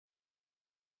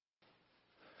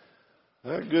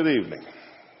Good evening.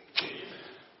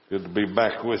 Good to be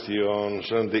back with you on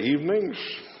Sunday evenings.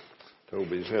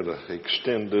 Toby's had an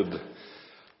extended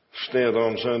stint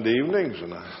on Sunday evenings,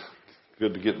 and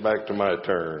good to get back to my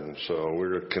turn. So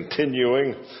we're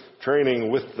continuing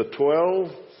training with the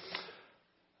 12.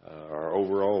 Our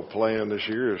overall plan this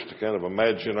year is to kind of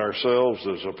imagine ourselves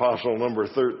as apostle number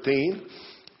 13,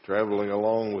 traveling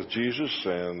along with Jesus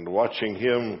and watching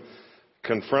him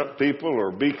confront people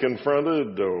or be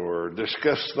confronted or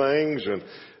discuss things and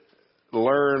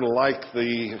learn like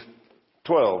the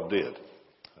 12 did.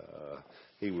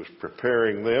 He was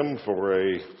preparing them for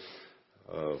a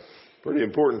pretty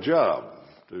important job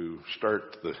to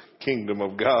start the kingdom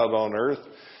of God on earth,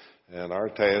 and our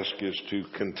task is to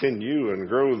continue and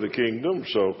grow the kingdom,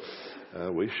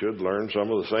 so we should learn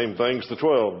some of the same things the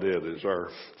 12 did, is our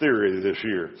theory this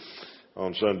year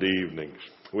on Sunday evenings.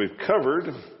 We've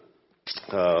covered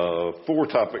 4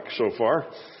 topics so far.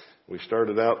 We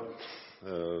started out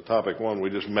topic 1, we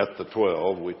just met the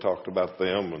 12. We talked about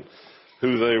them and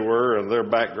who they were and their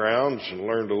backgrounds and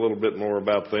learned a little bit more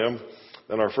about them.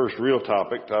 Then our first real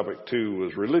topic 2,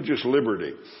 was religious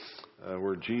liberty,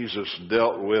 where Jesus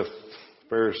dealt with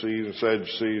Pharisees and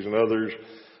Sadducees and others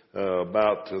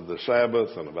about the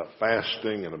Sabbath and about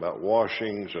fasting and about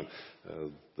washings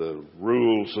and the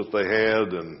rules that they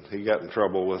had, and he got in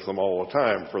trouble with them all the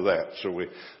time for that. So we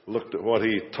looked at what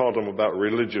he taught them about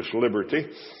religious liberty.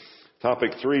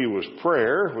 Topic 3 was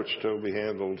prayer, which Toby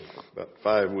handled about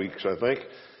 5 weeks, I think.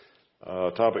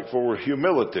 Topic 4,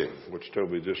 humility, which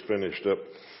Toby just finished up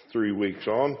 3 weeks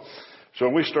on. So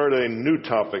we start a new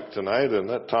topic tonight, and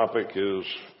that topic is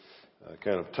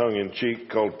kind of tongue-in-cheek,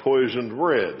 called poisoned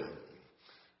bread.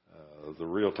 The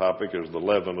real topic is the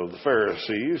leaven of the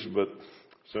Pharisees, but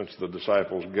since the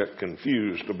disciples got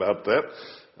confused about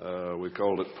that, we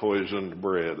called it poisoned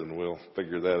bread, and we'll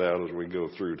figure that out as we go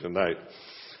through tonight.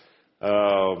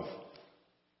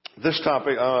 This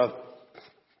topic,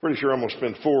 pretty sure I'm going to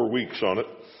spend 4 weeks on it.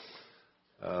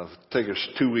 Take us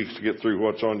 2 weeks to get through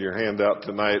what's on your handout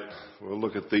tonight. We'll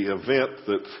look at the event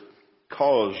that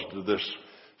caused this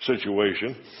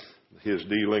situation, his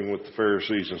dealing with the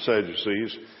Pharisees and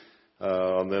Sadducees.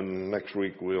 And then next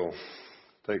week we'll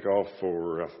take off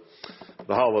for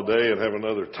the holiday and have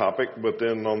another topic. But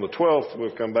then on the 12th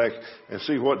we'll come back and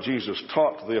see what Jesus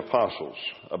taught the apostles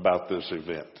about this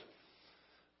event.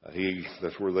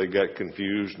 That's where they got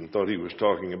confused and thought he was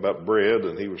talking about bread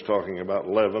and he was talking about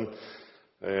leaven.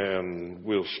 And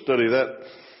we'll study that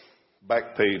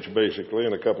back page basically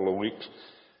in a couple of weeks.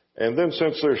 And then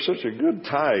since there's such a good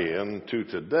tie-in to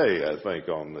today, I think,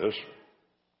 on this,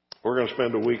 we're going to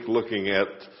spend a week looking at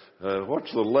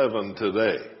what's the leaven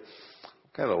today.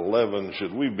 What kind of leaven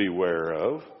should we beware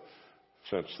of,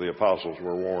 since the apostles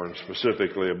were warned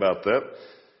specifically about that.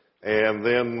 And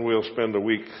then we'll spend a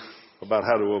week about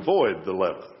how to avoid the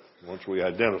leaven. Once we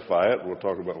identify it, we'll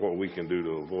talk about what we can do to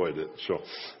avoid it. So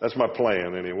that's my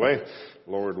plan anyway.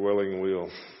 Lord willing, we'll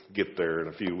get there in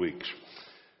a few weeks.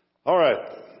 All right.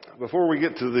 Before we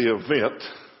get to the event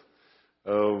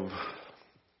of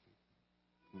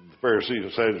the Pharisees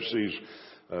and Sadducees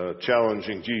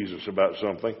challenging Jesus about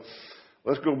something,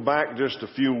 let's go back just a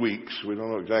few weeks. We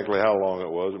don't know exactly how long it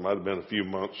was. It might have been a few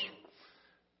months.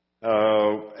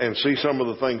 And see some of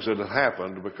the things that have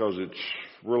happened, because it's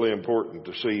really important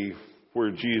to see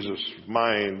where Jesus'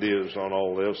 mind is on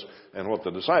all this and what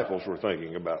the disciples were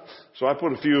thinking about. So I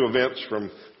put a few events from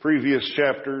previous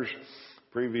chapters,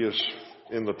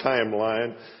 in the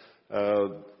timeline.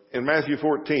 In Matthew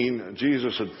 14,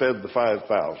 Jesus had fed the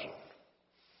 5,000.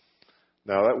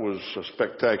 Now that was a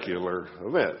spectacular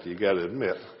event, you got to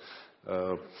admit,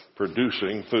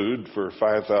 producing food for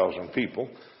 5,000 people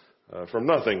from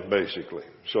nothing, basically.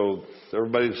 So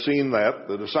everybody's seen that.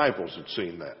 The disciples had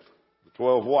seen that. The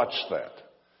 12 watched that.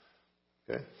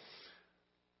 Okay.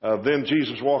 Then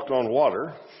Jesus walked on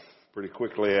water pretty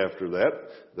quickly after that.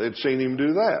 They'd seen him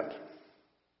do that.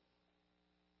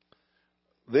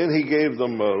 Then he gave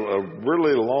them a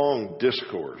really long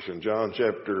discourse in John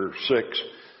chapter 6.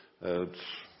 It's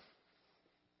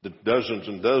dozens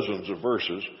and dozens of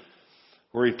verses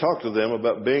where he talked to them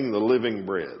about being the living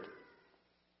bread.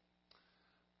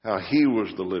 How he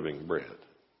was the living bread.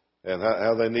 And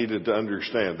how they needed to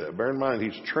understand that. Bear in mind,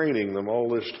 he's training them all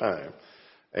this time.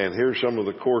 And here's some of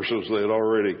the courses they had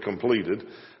already completed.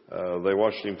 They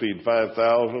watched him feed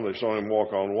 5,000. They saw him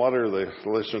walk on water. They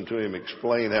listened to him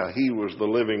explain how he was the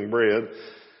living bread.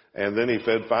 And then he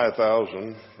fed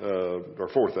 5,000, or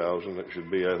 4,000 it should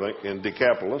be, I think, in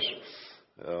Decapolis,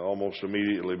 almost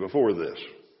immediately before this.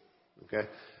 Okay?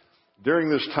 During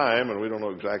this time, and we don't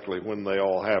know exactly when they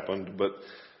all happened, but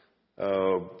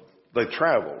they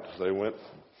traveled. They went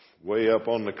way up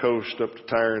on the coast up to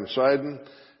Tyre and Sidon,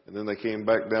 and then they came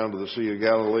back down to the Sea of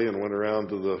Galilee and went around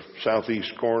to the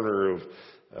southeast corner of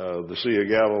the Sea of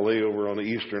Galilee over on the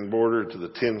eastern border to the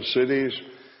 10 cities.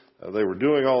 They were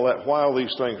doing all that while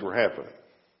these things were happening.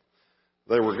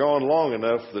 They were gone long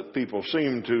enough that people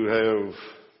seemed to have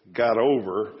got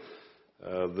over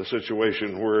the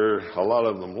situation where a lot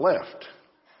of them left.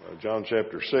 John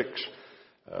chapter 6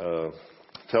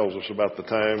 tells us about the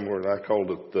time where I called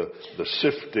it the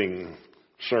sifting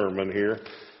sermon here,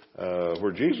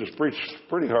 where Jesus preached a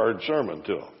pretty hard sermon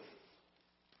to them.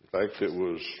 In fact, it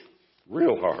was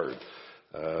real hard.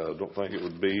 I don't think it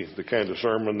would be the kind of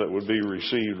sermon that would be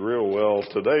received real well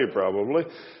today, probably.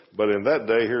 But in that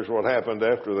day, here's what happened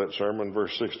after that sermon,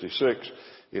 verse 66.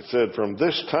 It said, "From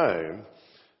this time,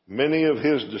 many of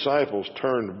his disciples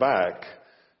turned back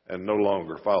and no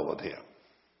longer followed him."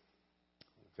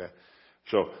 Okay?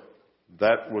 So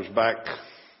that was back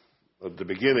at the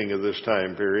beginning of this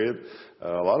time period. A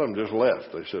lot of them just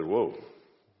left. They said, whoa,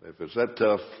 if it's that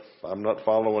tough, I'm not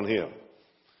following him.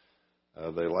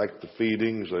 They liked the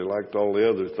feedings, they liked all the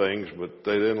other things, but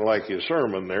they didn't like his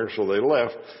sermon there, so they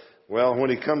left. Well, when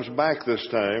he comes back this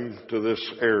time to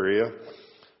this area,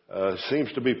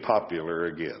 seems to be popular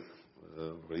again.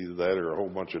 Either that or a whole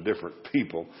bunch of different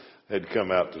people had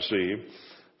come out to see him.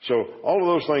 So all of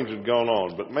those things had gone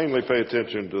on, but mainly pay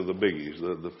attention to the biggies,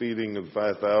 the feeding of the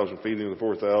 5,000, feeding of the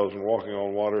 4,000, walking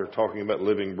on water, talking about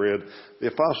living bread. The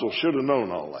apostles should have known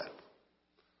all that.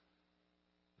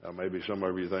 Now maybe some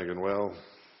of you are thinking, well,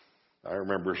 I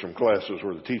remember some classes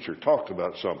where the teacher talked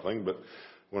about something, but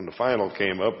when the final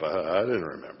came up, I didn't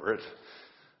remember it.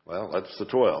 Well, that's the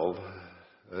 12.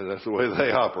 That's the way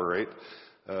they operate.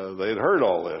 They'd heard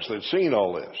all this. They'd seen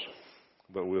all this.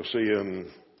 But we'll see in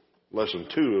lesson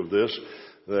 2 of this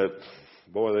that,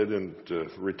 boy, they didn't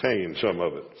retain some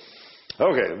of it.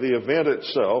 Okay, the event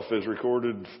itself is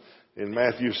recorded in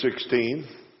Matthew 16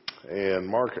 and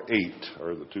Mark 8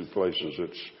 are the two places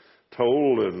it's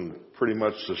told, and pretty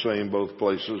much the same both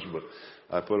places, but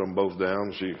I put them both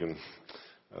down so you can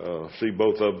see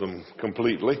both of them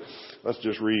completely. Let's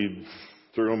just read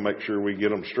through them, make sure we get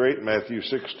them straight. Matthew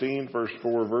 16, first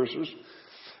 4 verses.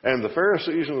 "And the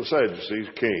Pharisees and the Sadducees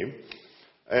came,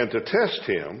 and to test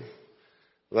him,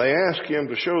 they asked him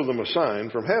to show them a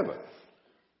sign from heaven.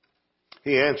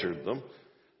 He answered them,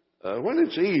 'When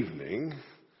it's evening,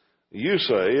 you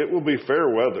say it will be fair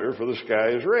weather, for the sky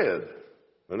is red.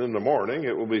 And in the morning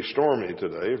it will be stormy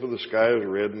today, for the sky is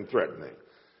red and threatening.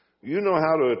 You know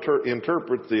how to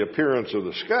interpret the appearance of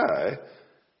the sky,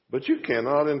 but you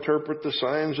cannot interpret the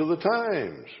signs of the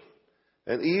times.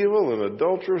 An evil and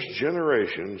adulterous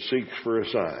generation seeks for a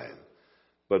sign,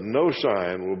 but no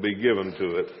sign will be given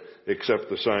to it except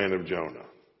the sign of Jonah.'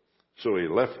 So he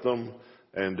left them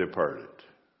and departed."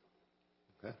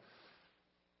 Okay?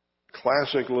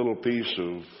 Classic little piece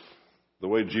of the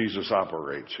way Jesus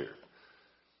operates here.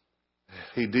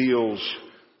 He deals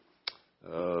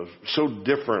so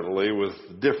differently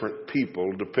with different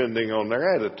people depending on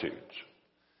their attitudes.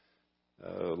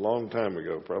 A long time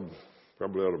ago,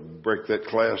 probably ought to break that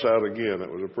class out again. It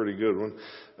was a pretty good one.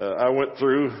 I went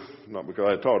through, not because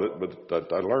I taught it,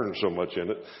 but I learned so much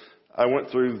in it. I went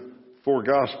through 4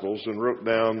 Gospels and wrote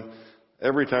down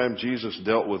every time Jesus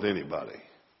dealt with anybody.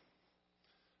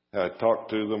 I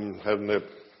talked to them, had a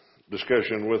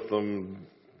discussion with them,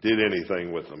 did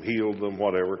anything with them, healed them,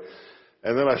 whatever.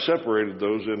 And then I separated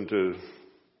those into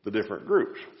the different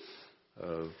groups.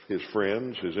 His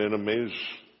friends, his enemies,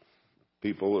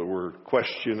 people that were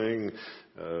questioning,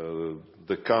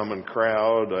 the common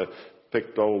crowd. I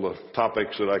picked all the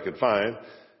topics that I could find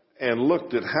and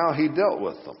looked at how he dealt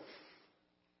with them.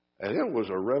 And it was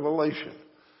a revelation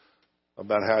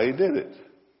about how he did it.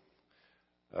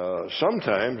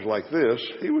 Sometimes, like this,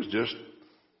 he was just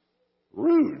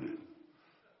rude.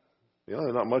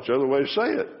 There's not much other way to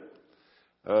say it.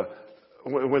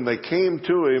 When they came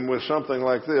to him with something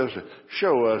like this,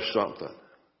 show us something.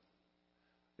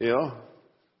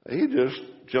 He just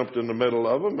jumped in the middle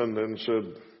of them and then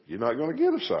said, "You're not going to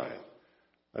get a sign,"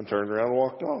 and turned around and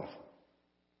walked off.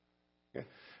 Okay.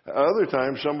 Other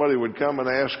times, somebody would come and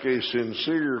ask a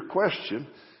sincere question,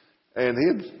 and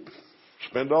he'd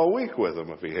spend all week with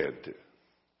them if he had to.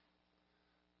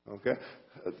 Okay?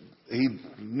 He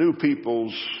knew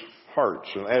people's hearts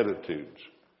and attitudes.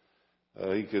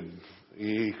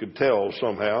 He could tell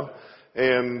somehow,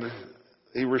 and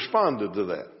he responded to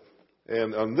that.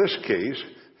 And on this case,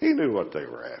 he knew what they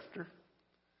were after.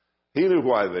 He knew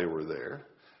why they were there.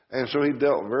 And so he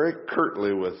dealt very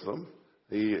curtly with them.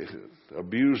 He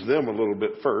abused them a little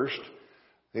bit first.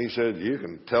 He said, "You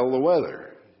can tell the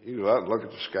weather. You go out and look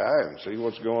at the sky and see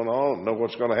what's going on and know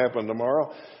what's going to happen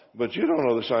tomorrow, but you don't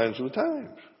know the signs of the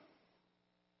times.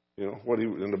 You know, what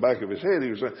in the back of his head,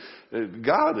 he was saying,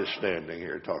 God is standing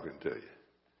here talking to you.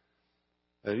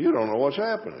 And you don't know what's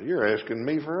happening. You're asking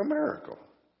me for a miracle.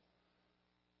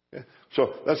 Okay?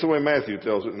 So that's the way Matthew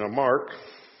tells it. Now Mark,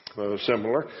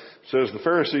 similar, says the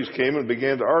Pharisees came and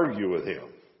began to argue with him,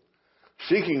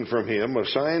 seeking from him a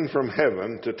sign from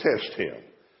heaven to test him.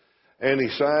 And he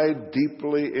sighed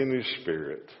deeply in his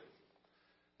spirit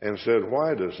and said,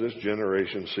 why does this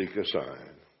generation seek a sign?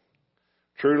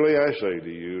 Truly I say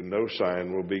to you, no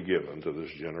sign will be given to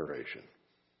this generation.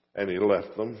 And he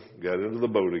left them, got into the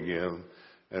boat again,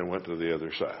 and went to the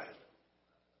other side.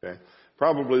 Okay?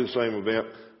 Probably the same event.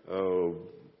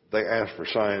 They asked for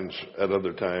signs at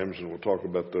other times, and we'll talk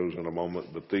about those in a moment,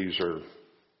 but these are,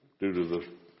 due to the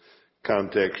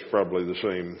context, probably the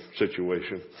same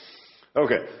situation.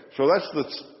 Okay, so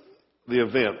that's the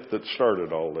event that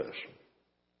started all this.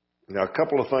 Now, a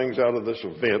couple of things out of this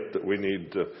event that we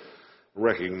need to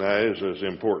recognize as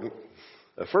important.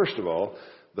 First of all,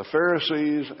 the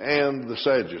Pharisees and the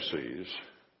Sadducees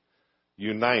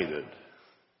united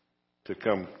to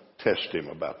come test him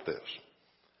about this.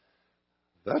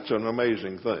 That's an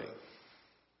amazing thing.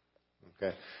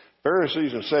 Okay,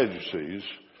 Pharisees and Sadducees,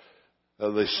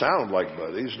 they sound like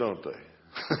buddies, don't they?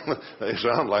 They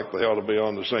sound like they ought to be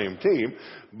on the same team,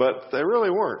 but they really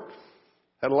weren't.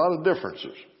 Had a lot of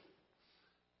differences.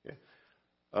 Okay.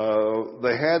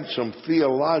 They had some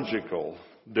theological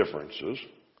differences,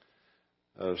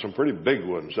 some pretty big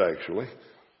ones, actually.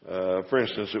 For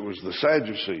instance, it was the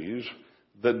Sadducees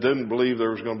that didn't believe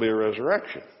there was going to be a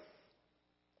resurrection.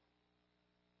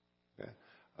 Okay.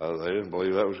 They didn't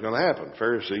believe that was going to happen.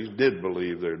 Pharisees did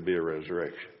believe there'd be a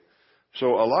resurrection.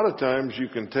 So a lot of times you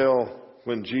can tell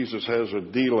when Jesus has a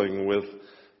dealing with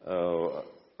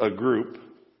a group,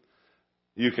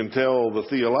 you can tell the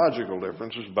theological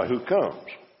differences by who comes.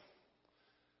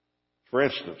 For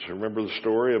instance, remember the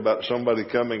story about somebody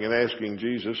coming and asking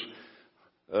Jesus,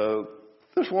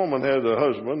 this woman had a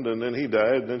husband, and then he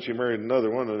died, and then she married another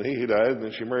one, and he died, and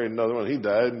then she married another one, and he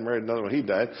died, and married another one, he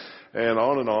died, and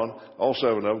on, all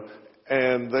seven of them.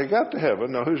 And they got to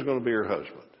heaven. Now, who's going to be her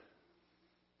husband?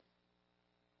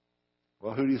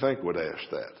 Well, who do you think would ask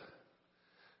that?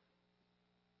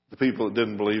 The people that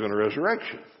didn't believe in a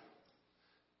resurrection.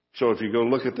 So if you go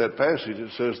look at that passage,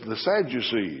 it says the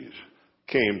Sadducees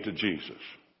came to Jesus,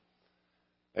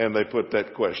 and they put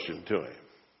that question to him.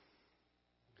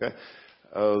 Okay?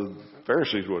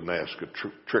 Pharisees wouldn't ask a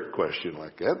trick question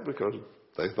like that because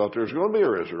they thought there was going to be a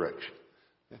resurrection.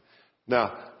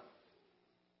 Now,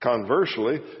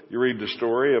 conversely, you read the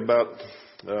story about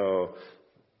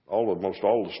almost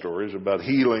all the stories about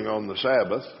healing on the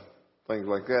Sabbath, things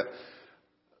like that.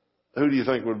 Who do you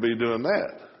think would be doing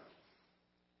that?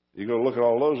 You go look at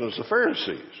all those, and it's the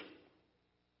Pharisees.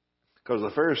 Because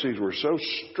the Pharisees were so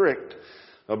strict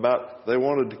about they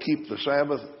wanted to keep the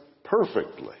Sabbath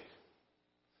perfectly.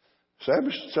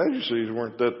 Sadducees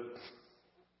weren't that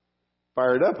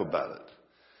fired up about it.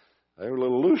 They were a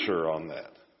little looser on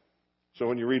that. So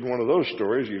when you read one of those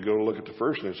stories, you go look at the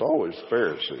first, and it's always the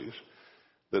Pharisees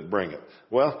that bring it.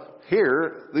 Well,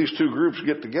 here, these two groups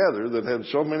get together that had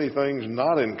so many things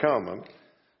not in common.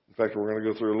 In fact, we're going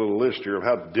to go through a little list here of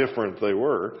how different they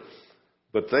were.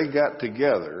 But they got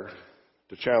together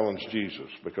to challenge Jesus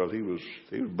because he was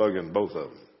bugging both of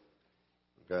them.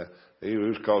 Okay? He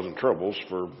was causing troubles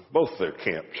for both their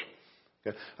camps.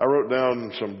 Okay? I wrote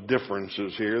down some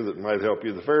differences here that might help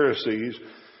you. The Pharisees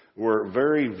were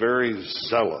very, very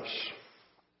zealous.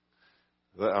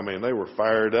 I mean, they were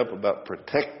fired up about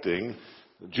protecting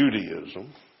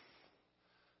Judaism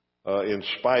in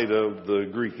spite of the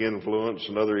Greek influence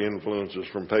and other influences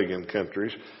from pagan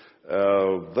countries.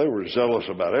 They were zealous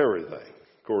about everything,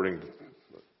 according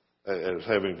as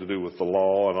having to do with the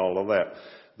law and all of that.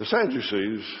 The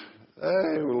Sadducees,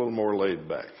 they were a little more laid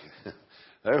back.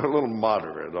 They were a little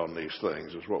moderate on these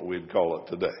things, is what we'd call it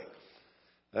today.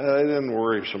 They didn't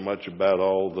worry so much about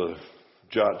all the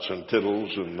jots and tittles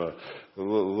and the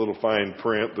little fine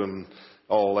print and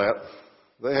all that.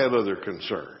 They had other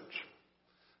concerns.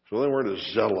 So they weren't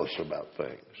as zealous about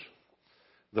things.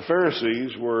 The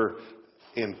Pharisees were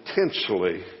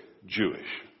intensely Jewish.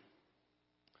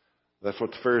 That's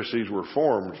what the Pharisees were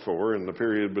formed for in the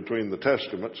period between the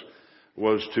Testaments,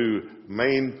 was to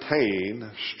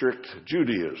maintain strict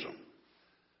Judaism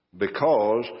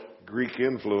because Greek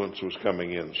influence was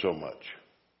coming in so much.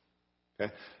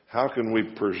 Okay? How can we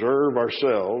preserve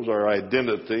ourselves, our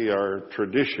identity, our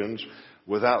traditions,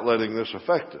 without letting this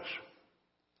affect us?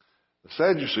 The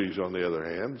Sadducees, on the other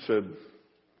hand, said,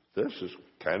 this is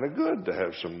kind of good to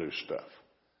have some new stuff.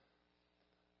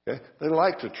 Okay? They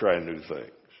like to try new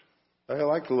things. They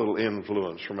like a little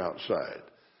influence from outside.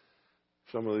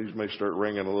 Some of these may start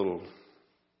ringing a little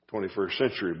 21st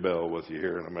century bell with you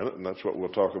here in a minute, and that's what we'll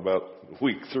talk about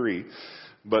week 3.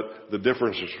 But the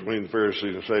differences between the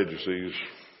Pharisees and Sadducees,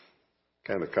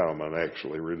 kind of common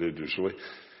actually, religiously.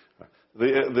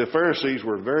 The Pharisees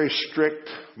were very strict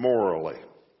morally.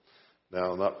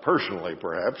 Now, not personally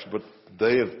perhaps, but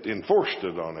they enforced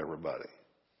it on everybody.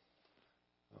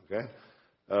 Okay?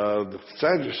 The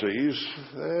Sadducees,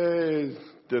 they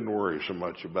didn't worry so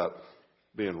much about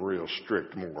being real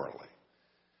strict morally.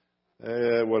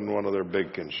 It wasn't one of their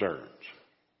big concerns.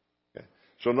 Okay?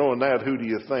 So knowing that, who do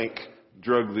you think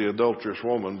drugged the adulterous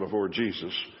woman before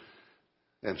Jesus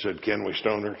and said, "Can we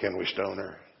stone her? Can we stone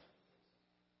her?"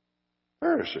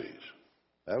 Pharisees.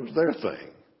 That was their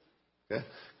thing. Okay?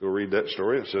 Go read that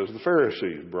story. It says the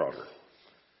Pharisees brought her.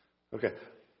 Okay.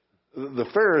 The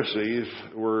Pharisees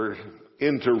were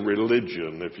into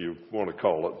religion, if you want to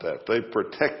call it that. They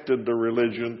protected the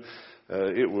religion.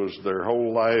 It was their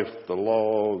whole life, the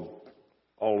law,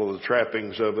 all of the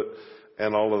trappings of it,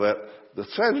 and all of that. The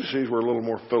Sadducees were a little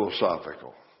more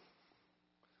philosophical.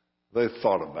 They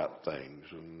thought about things,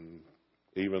 and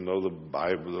even though the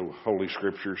Bible, the Holy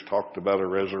Scriptures talked about a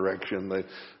resurrection,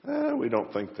 we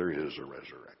don't think there is a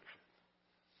resurrection.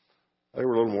 They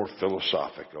were a little more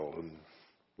philosophical and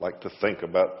like to think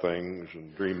about things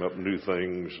and dream up new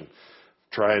things and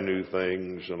try new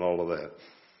things and all of that.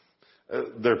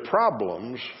 Their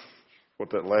problems, what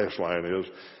that last line is,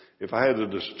 if I had to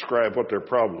describe what their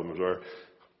problems are,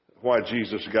 why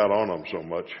Jesus got on them so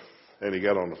much, and he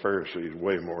got on the Pharisees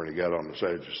way more than he got on the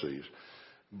Sadducees,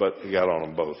 but he got on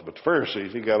them both. But the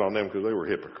Pharisees, he got on them because they were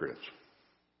hypocrites.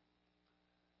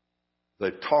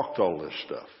 They talked all this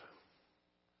stuff.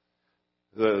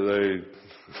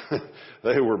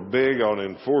 They were big on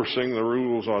enforcing the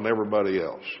rules on everybody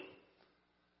else.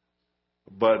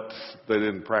 But they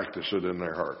didn't practice it in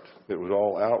their heart. It was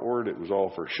all outward. It was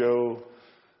all for show.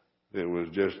 It was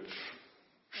just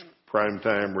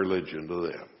primetime religion to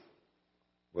them.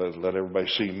 Let everybody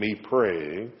see me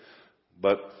praying,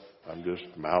 but I'm just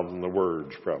mouthing the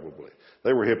words probably.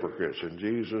 They were hypocrites, and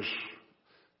Jesus,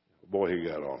 boy, he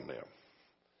got on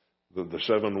them. The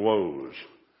 7 woes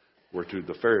were to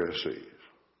the Pharisees.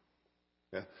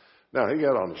 Yeah. Now, he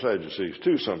got on the Sadducees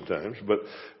too sometimes, but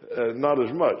not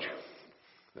as much.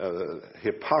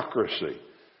 Hypocrisy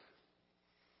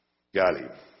got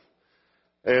him.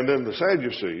 And then the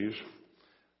Sadducees,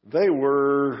 they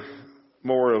were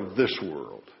more of this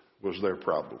world, was their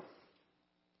problem.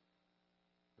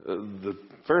 The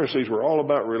Pharisees were all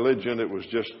about religion. It was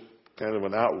just kind of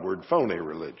an outward, phony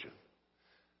religion.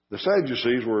 The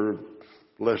Sadducees were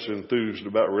less enthused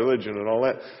about religion and all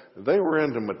that. They were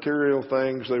into material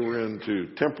things. They were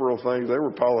into temporal things. They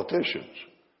were politicians.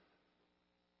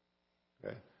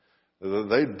 Okay?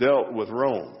 They dealt with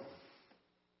Rome.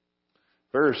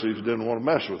 Pharisees didn't want to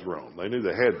mess with Rome. They knew they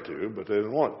had to, but they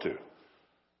didn't want to.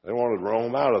 They wanted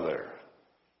Rome out of there.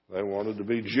 They wanted to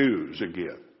be Jews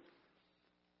again.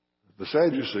 The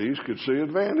Sadducees could see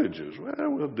advantages. Well,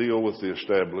 we'll deal with the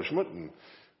establishment and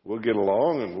we'll get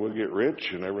along and we'll get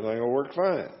rich and everything will work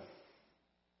fine.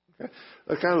 Okay?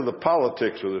 That's kind of the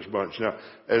politics of this bunch. Now,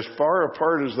 as far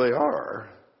apart as they are,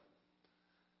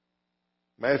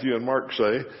 Matthew and Mark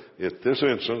say, at this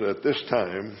instant, at this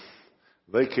time,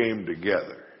 they came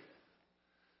together.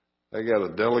 They got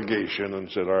a delegation and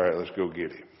said, all right, let's go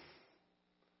get him.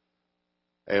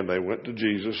 And they went to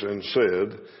Jesus and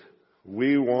said,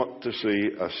 we want to see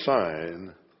a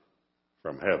sign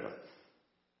from heaven.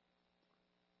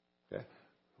 Okay.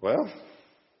 Well,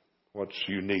 what's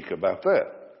unique about that?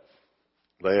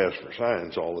 They ask for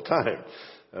signs all the time.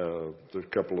 There's a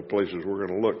couple of places we're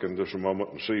going to look in just a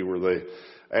moment and see where they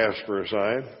ask for a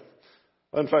sign.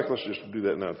 In fact, let's just do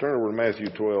that now. Turn over to Matthew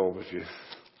 12 if you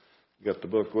got the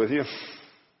book with you.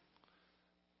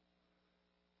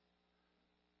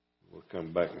 We'll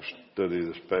come back and study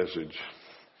this passage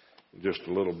in just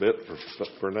a little bit.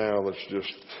 For now, let's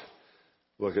just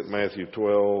look at Matthew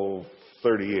 12:38.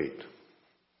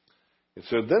 It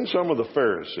said, then some of the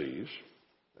Pharisees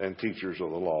and teachers of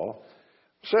the law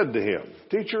said to him,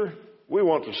 Teacher, we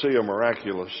want to see a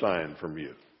miraculous sign from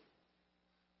you.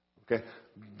 Okay,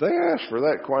 they asked for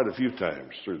that quite a few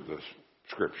times through the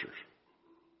Scriptures.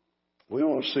 We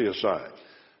want to see a sign.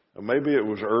 Now, maybe it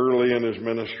was early in his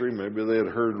ministry. Maybe they had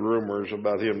heard rumors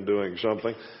about him doing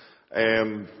something,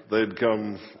 and they'd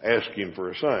come asking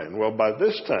for a sign. Well, by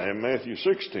this time, Matthew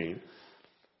 16,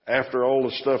 after all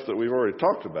the stuff that we've already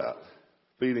talked about,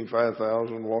 feeding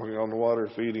 5,000, walking on the water,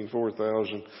 feeding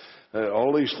 4,000,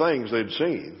 All these things they'd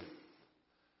seen,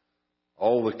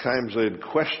 all the times they'd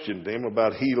questioned him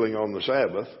about healing on the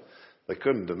Sabbath, they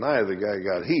couldn't deny the guy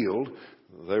got healed.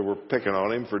 They were picking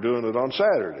on him for doing it on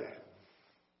Saturday.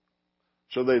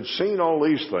 So they'd seen all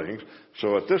these things.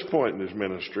 So at this point in his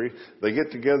ministry, they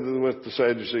get together with the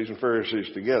Sadducees and Pharisees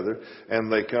together,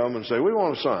 and they come and say, we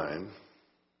want a sign,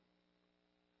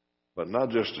 but not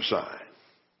just a sign.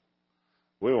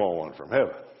 We want one from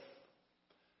heaven.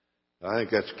 I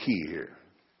think that's key here.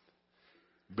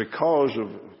 Because of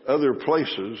other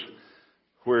places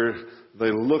where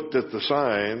they looked at the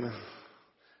sign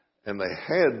and they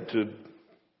had to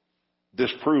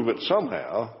disprove it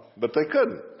somehow, but they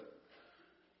couldn't.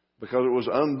 Because it was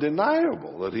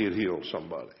undeniable that he had healed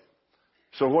somebody.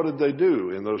 So what did they do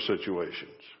in those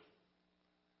situations?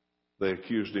 They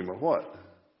accused him of what?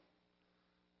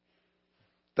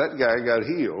 That guy got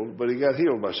healed, but he got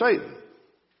healed by Satan.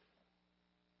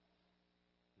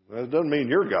 That doesn't mean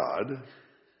you're God.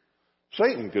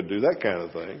 Satan could do that kind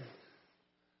of thing.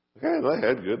 Okay, they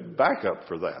had good backup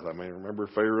for that. I mean, remember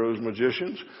Pharaoh's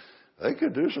magicians? They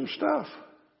could do some stuff.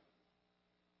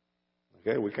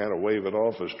 Okay, we kind of wave it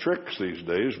off as tricks these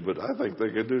days, but I think they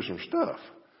could do some stuff.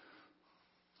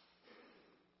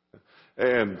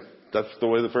 And that's the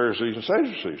way the Pharisees and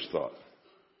Sadducees thought.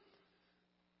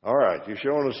 All right, you're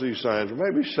showing us these signs. Well,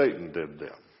 maybe Satan did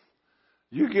them.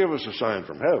 You give us a sign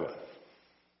from heaven.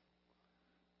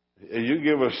 You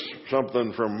give us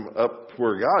something from up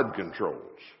where God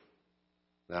controls.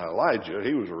 Now, Elijah,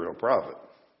 he was a real prophet.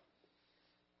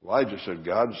 Elijah said,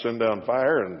 God, send down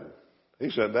fire, and he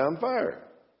sent down fire.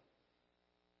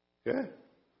 Okay? That's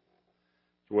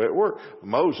the way it worked.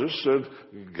 Moses said,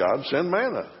 God, send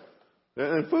manna.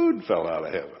 And food fell out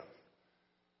of heaven.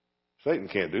 Satan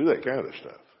can't do that kind of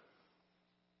stuff.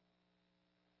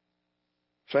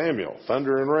 Samuel,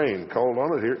 thunder and rain, called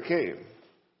on it, here it came.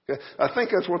 Okay? I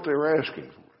think that's what they were asking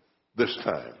for this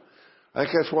time. I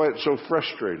think that's why it so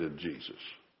frustrated Jesus.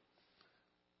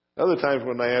 Other times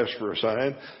when they asked for a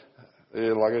sign,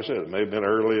 like I said, it may have been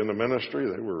early in the ministry.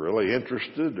 They were really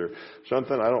interested or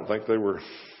something. I don't think they were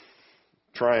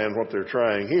trying what they're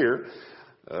trying here.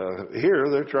 Here,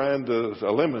 they're trying to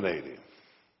eliminate him.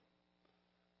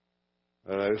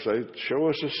 And I say, show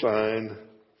us a sign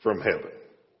from heaven.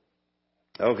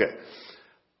 Okay.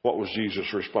 What was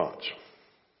Jesus' response?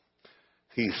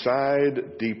 He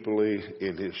sighed deeply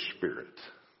in his spirit.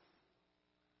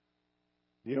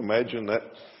 Can you imagine that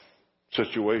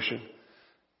situation?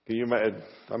 Can you imagine?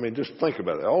 I mean, just think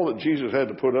about it. All that Jesus had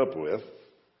to put up with,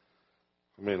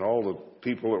 I mean, all the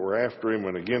people that were after him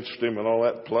and against him and all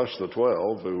that, plus the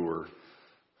 12 who were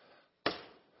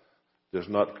just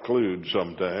not clued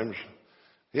sometimes.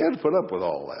 He had to put up with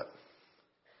all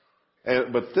that.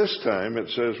 But this time it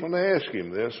says, when they asked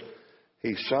him this,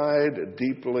 he sighed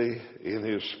deeply in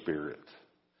his spirit.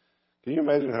 Can you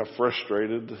imagine how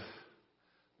frustrated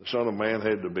the Son of Man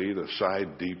had to be to sigh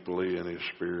deeply in his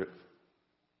spirit?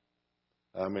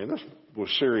 I mean, this was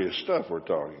serious stuff we're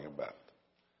talking about.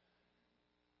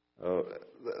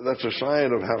 That's a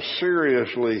sign of how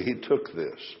seriously he took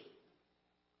this.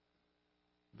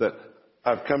 That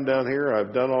I've come down here,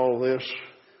 I've done all this,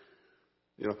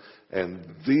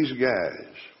 and these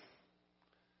guys,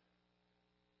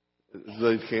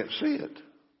 they can't see it.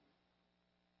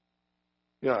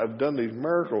 I've done these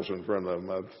miracles in front of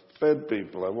them. I've fed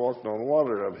people. I've walked on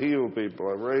water. I've healed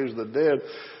people. I've raised the dead.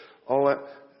 All that.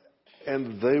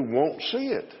 And they won't see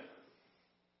it.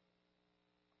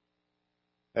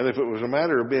 And if it was a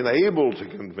matter of being able to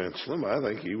convince them, I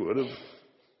think he would have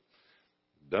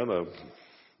done a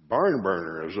barn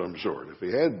burner of some sort if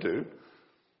he had to.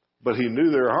 But he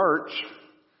knew their hearts.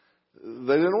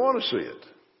 They didn't want to see it.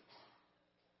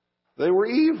 They were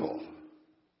evil.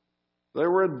 They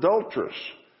were adulterous.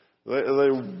 They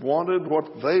wanted what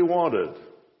they wanted.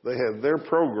 They had their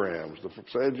programs. The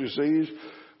Sadducees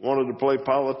wanted to play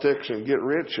politics and get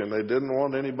rich, and they didn't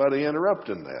want anybody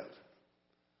interrupting that.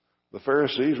 The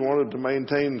Pharisees wanted to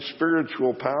maintain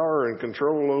spiritual power and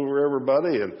control over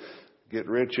everybody and get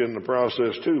rich in the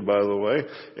process too, by the way,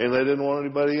 and they didn't want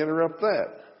anybody to interrupt that.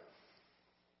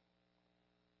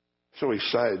 So he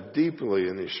sighed deeply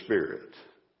in his spirit.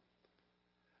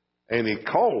 And he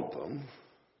called them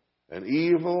an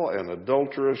evil and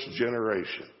adulterous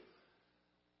generation.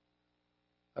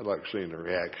 I'd like to see the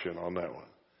reaction on that one.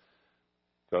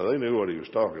 So they knew what he was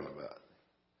talking about.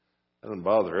 It doesn't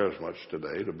bother us much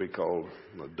today to be called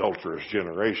an adulterous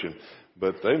generation,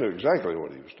 but they knew exactly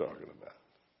what he was talking about.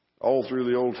 All through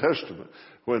the Old Testament,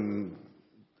 when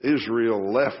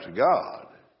Israel left God,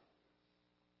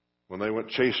 when they went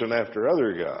chasing after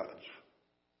other gods,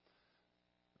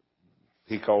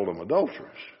 he called them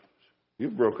adulterous.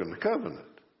 You've broken the covenant.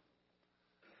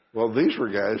 Well, these were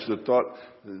guys that thought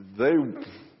they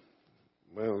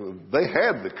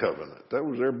had the covenant. That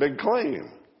was their big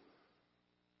claim.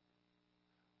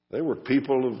 They were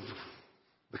people of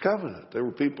the covenant. They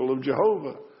were people of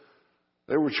Jehovah.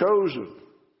 They were chosen.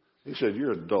 He said,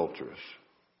 you're adulterous.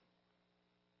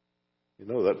 You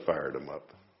know that fired them up.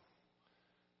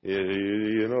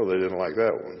 You know they didn't like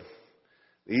that one.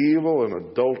 Evil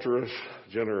and adulterous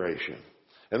generation.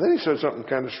 And then he said something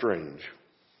kind of strange.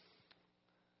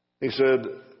 He said,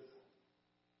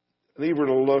 an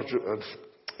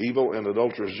evil and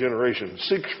adulterous generation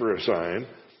seeks for a sign.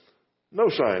 No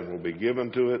sign will be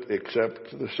given to it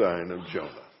except the sign of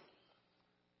Jonah.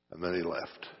 And then he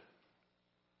left.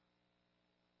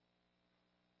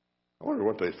 I wonder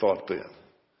what they thought then.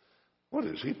 What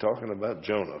is he talking about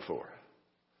Jonah for?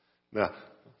 Now,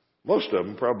 most of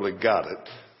them probably got it,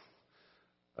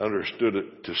 understood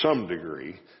it to some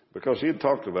degree, because he had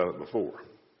talked about it before.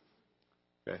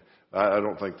 Okay? I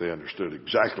don't think they understood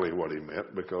exactly what he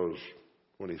meant, because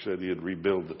when he said he'd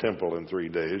rebuild the temple in 3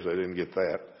 days, they didn't get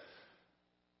that.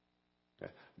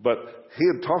 Okay? But he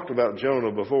had talked about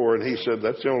Jonah before, and he said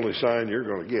that's the only sign you're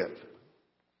going to get.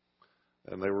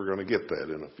 And they were going to get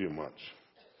that in a few months.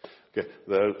 Okay,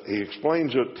 he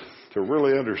explains it to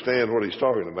really understand what he's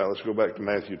talking about. Let's go back to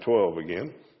Matthew 12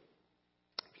 again.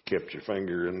 You kept your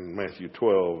finger in Matthew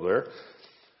 12 there.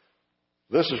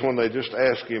 This is when they just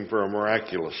ask him for a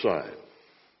miraculous sign.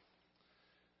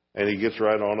 And he gets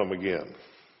right on them again.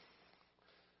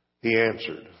 He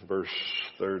answered, verse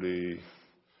 39.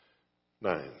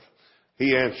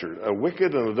 He answered, a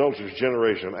wicked and adulterous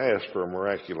generation asked for a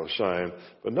miraculous sign,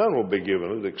 but none will be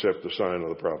given it except the sign of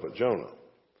the prophet Jonah.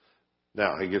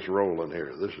 Now, he gets rolling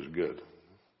here. This is good.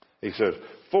 He says,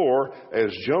 for as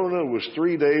Jonah was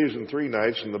 3 days and 3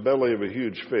 nights in the belly of a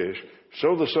huge fish,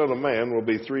 so the Son of Man will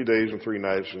be 3 days and 3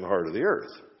 nights in the heart of the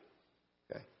earth.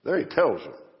 Okay. There he tells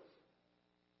them.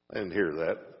 I didn't hear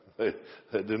that.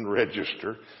 That didn't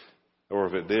register. Or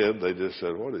if it did, they just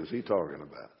said, what is he talking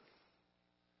about?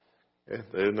 Okay.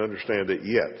 They didn't understand it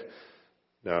yet.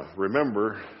 Now,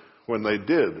 remember when they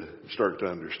did start to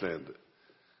understand it.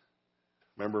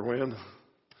 Remember when?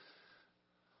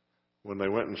 When they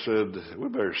went and said, we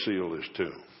better seal his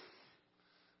tomb.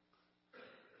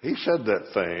 He said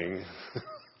that thing,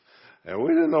 and we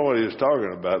didn't know what he was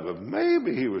talking about, but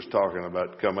maybe he was talking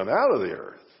about coming out of the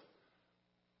earth.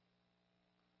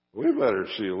 We better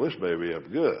seal this baby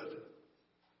up good.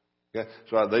 Okay?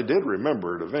 So they did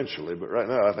remember it eventually, but right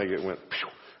now I think it went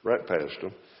right past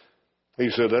them. He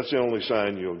said, that's the only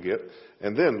sign you'll get.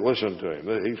 And then, listen to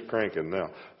him. He's cranking now.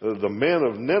 The men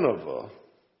of Nineveh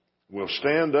will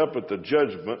stand up at the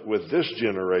judgment with this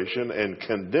generation and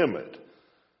condemn it.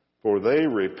 For they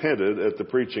repented at the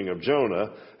preaching of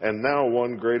Jonah, and now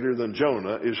one greater than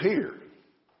Jonah is here.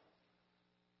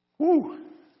 Whew.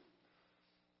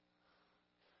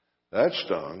 That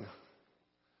stung.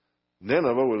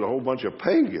 Nineveh was a whole bunch of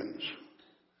pagans.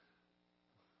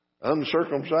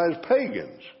 Uncircumcised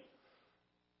pagans.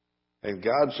 And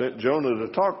God sent Jonah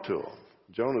to talk to them.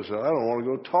 Jonah said, I don't want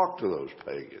to go talk to those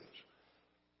pagans.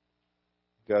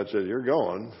 God said, you're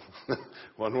going.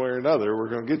 One way or another, we're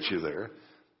going to get you there.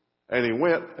 And he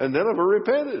went, and Nineveh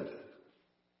repented.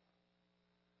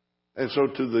 And so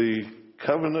to the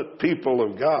covenant people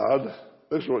of God,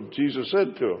 this is what Jesus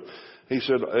said to them. He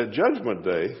said, at Judgment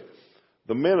Day,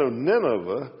 the men of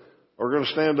Nineveh are going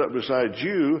to stand up beside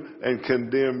you and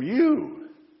condemn you.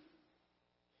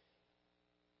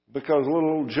 Because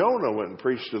little old Jonah went and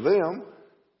preached to them,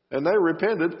 and they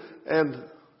repented, and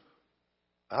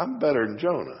I'm better than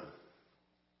Jonah.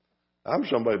 I'm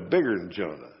somebody bigger than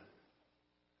Jonah.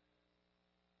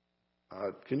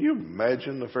 Can you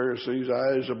imagine the Pharisees'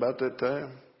 eyes about that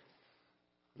time?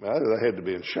 They had to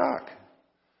be in shock.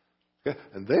 Okay?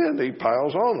 And then he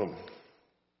piles on them.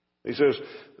 He says,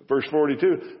 verse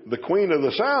 42, the queen of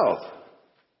the south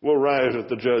will rise at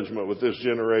the judgment with this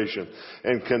generation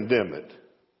and condemn it.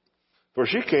 For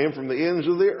she came from the ends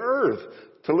of the earth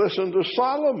to listen to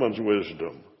Solomon's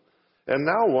wisdom. And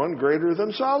now one greater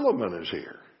than Solomon is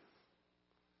here.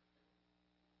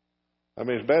 I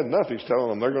mean, it's bad enough he's telling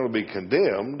them they're going to be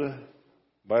condemned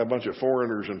by a bunch of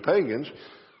foreigners and pagans,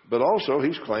 but also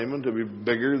he's claiming to be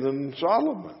bigger than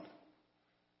Solomon.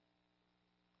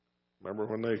 Remember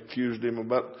when they accused him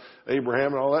about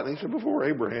Abraham and all that? And he said, before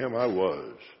Abraham, I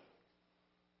was.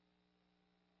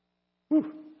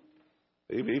 Whew.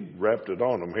 He wrapped it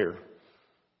on them here.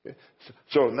 Okay.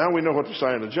 So now we know what the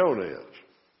sign of Jonah is.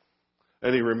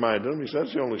 And he reminded them, he said,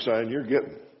 that's the only sign you're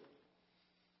getting.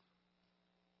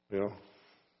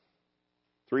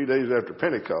 3 days after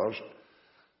Pentecost,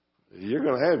 you're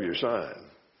going to have your sign.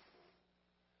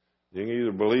 You can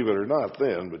either believe it or not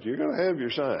then, but you're going to have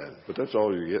your sign. But that's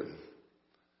all you're getting.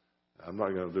 I'm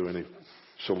not going to do any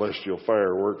celestial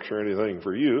fireworks or anything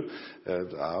for you.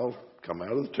 I'll come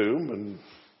out of the tomb, and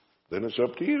then it's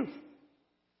up to you.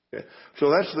 Okay?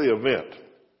 So that's the event.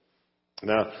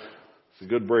 Now, it's a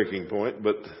good breaking point,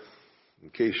 but in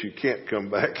case you can't come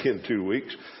back in 2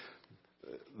 weeks,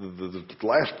 the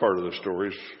last part of the story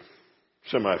is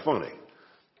semi-funny.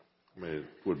 I mean, it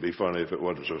would be funny if it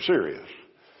wasn't so serious.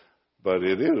 But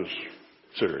it is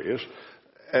serious.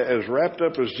 As wrapped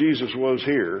up as Jesus was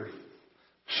here,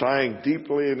 sighing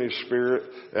deeply in his spirit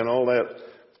and all that,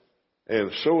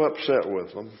 and so upset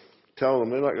with them, telling them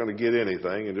they're not going to get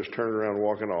anything, and just turning around and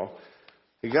walking off,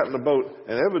 he got in the boat,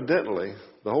 and evidently,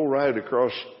 the whole ride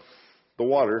across the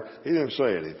water, he didn't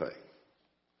say anything.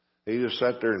 He just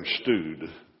sat there and stewed,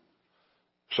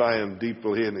 sighing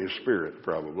deeply in his spirit,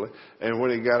 probably. And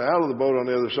when he got out of the boat on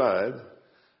the other side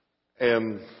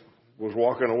and was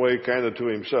walking away kind of to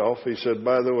himself, he said,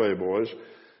 by the way, boys,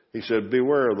 he said,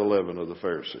 beware of the leaven of the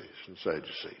Pharisees and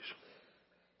Sadducees.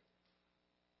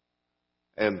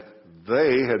 And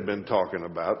they had been talking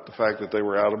about the fact that they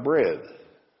were out of bread.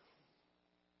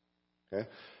 Okay?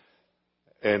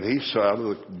 And he, out of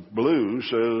the blue,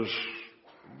 says,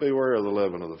 beware of the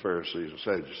leaven of the Pharisees and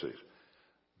Sadducees.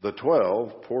 The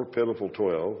 12, poor pitiful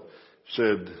 12,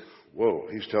 said, whoa,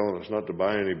 he's telling us not to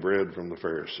buy any bread from the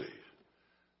Pharisees.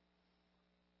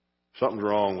 Something's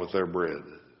wrong with their bread.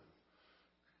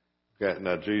 Okay,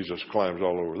 now Jesus climbs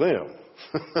all over them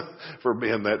for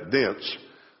being that dense.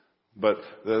 But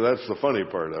that's the funny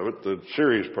part of it. The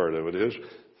serious part of it is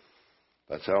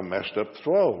that's how messed up the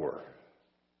 12 were.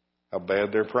 How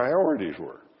bad their priorities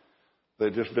were.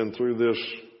 They'd just been through this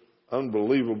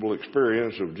unbelievable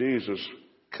experience of Jesus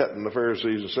cutting the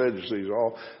Pharisees and Sadducees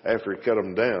off after he cut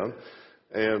them down.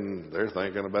 And they're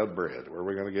thinking about bread. Where are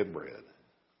we going to get bread?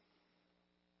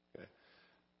 Okay.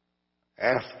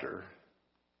 After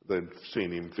they'd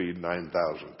seen him feed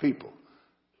 9,000 people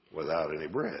without any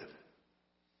bread.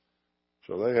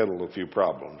 So they had a few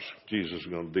problems Jesus is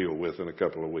going to deal with in a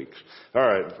couple of weeks. All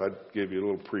right, if I'd give you a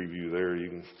little preview there, you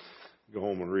can go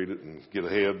home and read it and get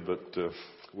ahead, but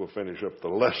we'll finish up the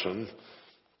lesson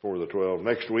for the 12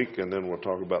 next week, and then we'll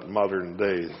talk about modern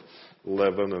day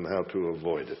leaven and how to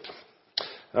avoid it.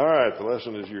 All right, the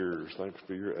lesson is yours. Thanks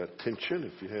for your attention.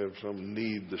 If you have some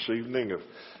need this evening of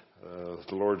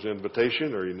the Lord's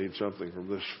invitation, or you need something from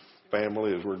this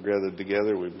family as we're gathered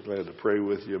together, we'd be glad to pray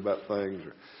with you about things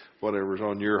or whatever's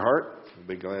on your heart. We'd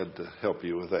be glad to help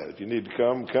you with that. If you need to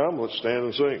come. Let's stand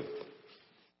and sing.